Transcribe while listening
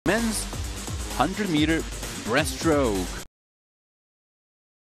men's 100-meter breaststroke.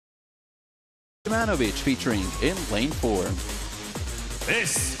 Simanovic featuring in lane 4.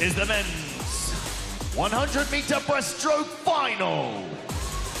 This is the men's 100-meter breaststroke final.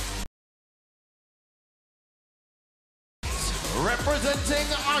 Representing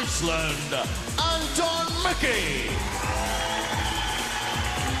Iceland, Anton Mickey.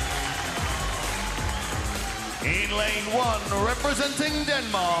 In lane 1, representing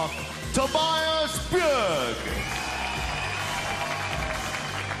Denmark, Tobias Björk.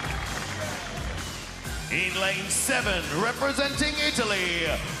 In lane 7, representing Italy,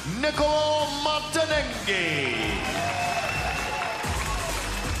 Niccolo Martinenghi.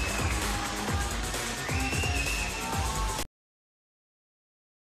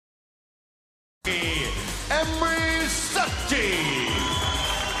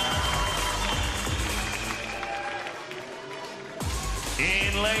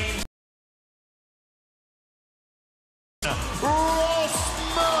 In lane Ross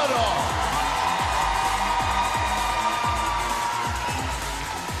Murdoch.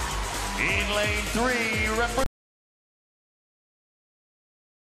 In lane 3, representing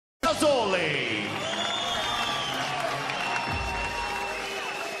Cazzoli.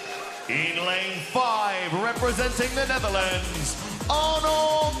 In lane 5, representing the Netherlands,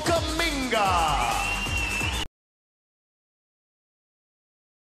 Arno Kaminga.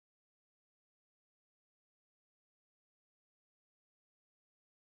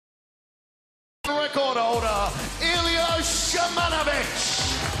 Record holder, Ilya Shimanovic.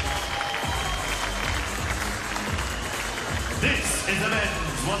 This is the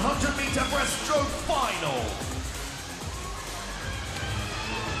men's 100-meter breaststroke final.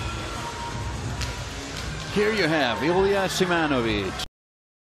 Here you have Ilya Shimanovic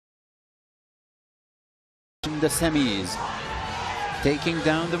in the semis, taking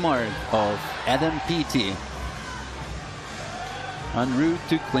down the mark of Adam Peaty en route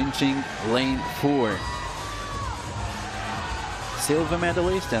to clinching lane 4. Silver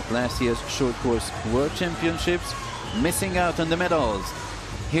medalist at last year's short course World Championships, missing out on the medals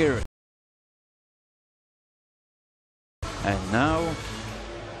here. And now,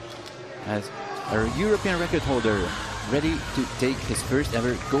 as a European record holder, ready to take his first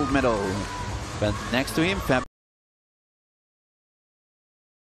ever gold medal. But next to him,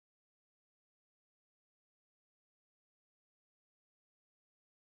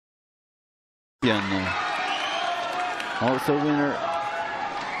 also winner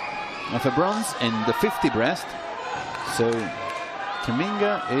of a bronze in the 50 breast. So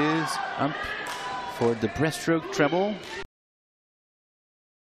Kaminga is up for the breaststroke treble.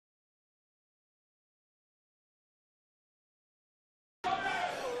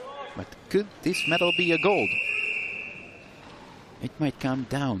 But could this medal be a gold? It might come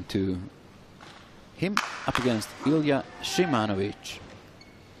down to him up against Ilya Shimanovic.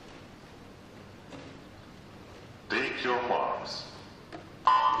 Take your marks.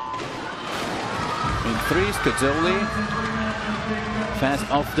 In 3, Cazzoli, fast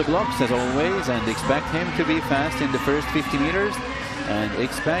off the blocks as always, and expect him to be fast in the first 50 meters, and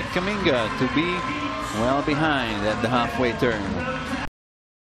expect Kaminga to be well behind at the halfway turn.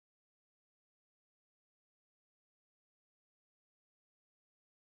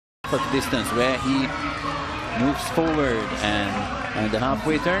 Of distance where he moves forward, and the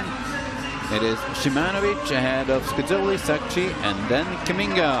halfway turn, it is Shimanovic ahead of Cazzoli, Sacchi, and then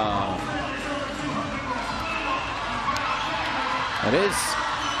Kaminga. It is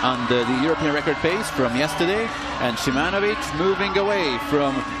under the European record pace from yesterday, and Shimanovic moving away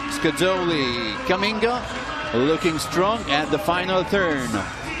from Cazzoli. Kaminga looking strong at the final turn.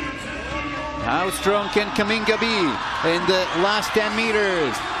 How strong can Kaminga be in the last 10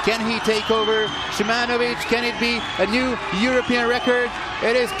 meters? Can he take over Shimanovic? Can it be a new European record?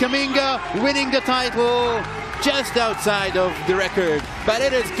 It is Kaminga winning the title just outside of the record, but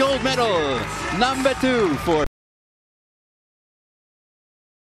it is gold medal number 2 for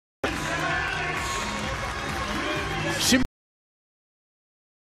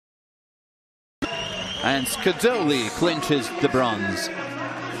and Cazzoli clinches the bronze.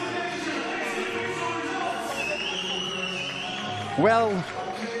 Well,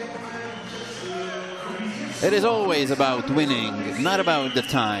 it is always about winning, not about the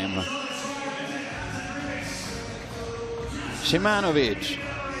time. Shimanovic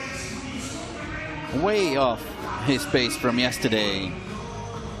way off his pace from yesterday.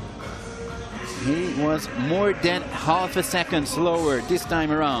 He was more than half a second slower this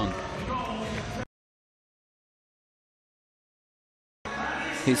time around.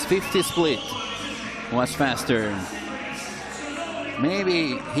 His 50 split was faster.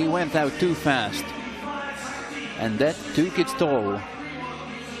 Maybe he went out too fast, and that took its toll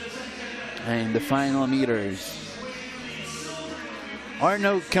in the final meters.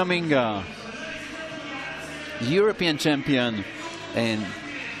 Arno Kaminga, European champion in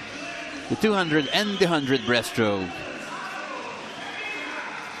the 200 and the 100 breaststroke.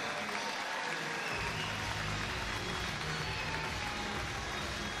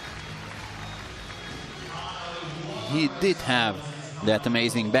 He did have that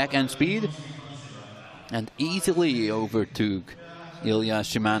amazing backhand speed and easily overtook Ilya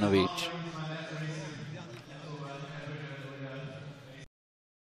Shimanovic.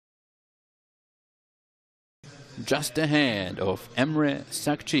 Just ahead of Emre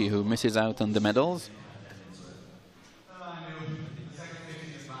Sakci, who misses out on the medals.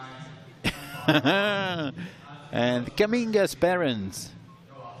 And Kaminga's parents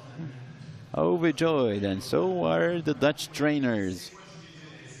overjoyed, and so are the Dutch trainers.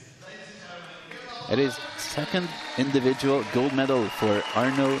 It is second individual gold medal for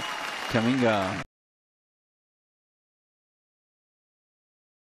Arno Kaminga.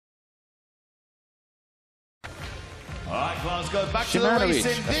 All right, class, go back to the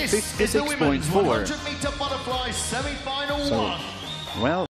racing. This is the women's 100-meter butterfly semi-final one. Well.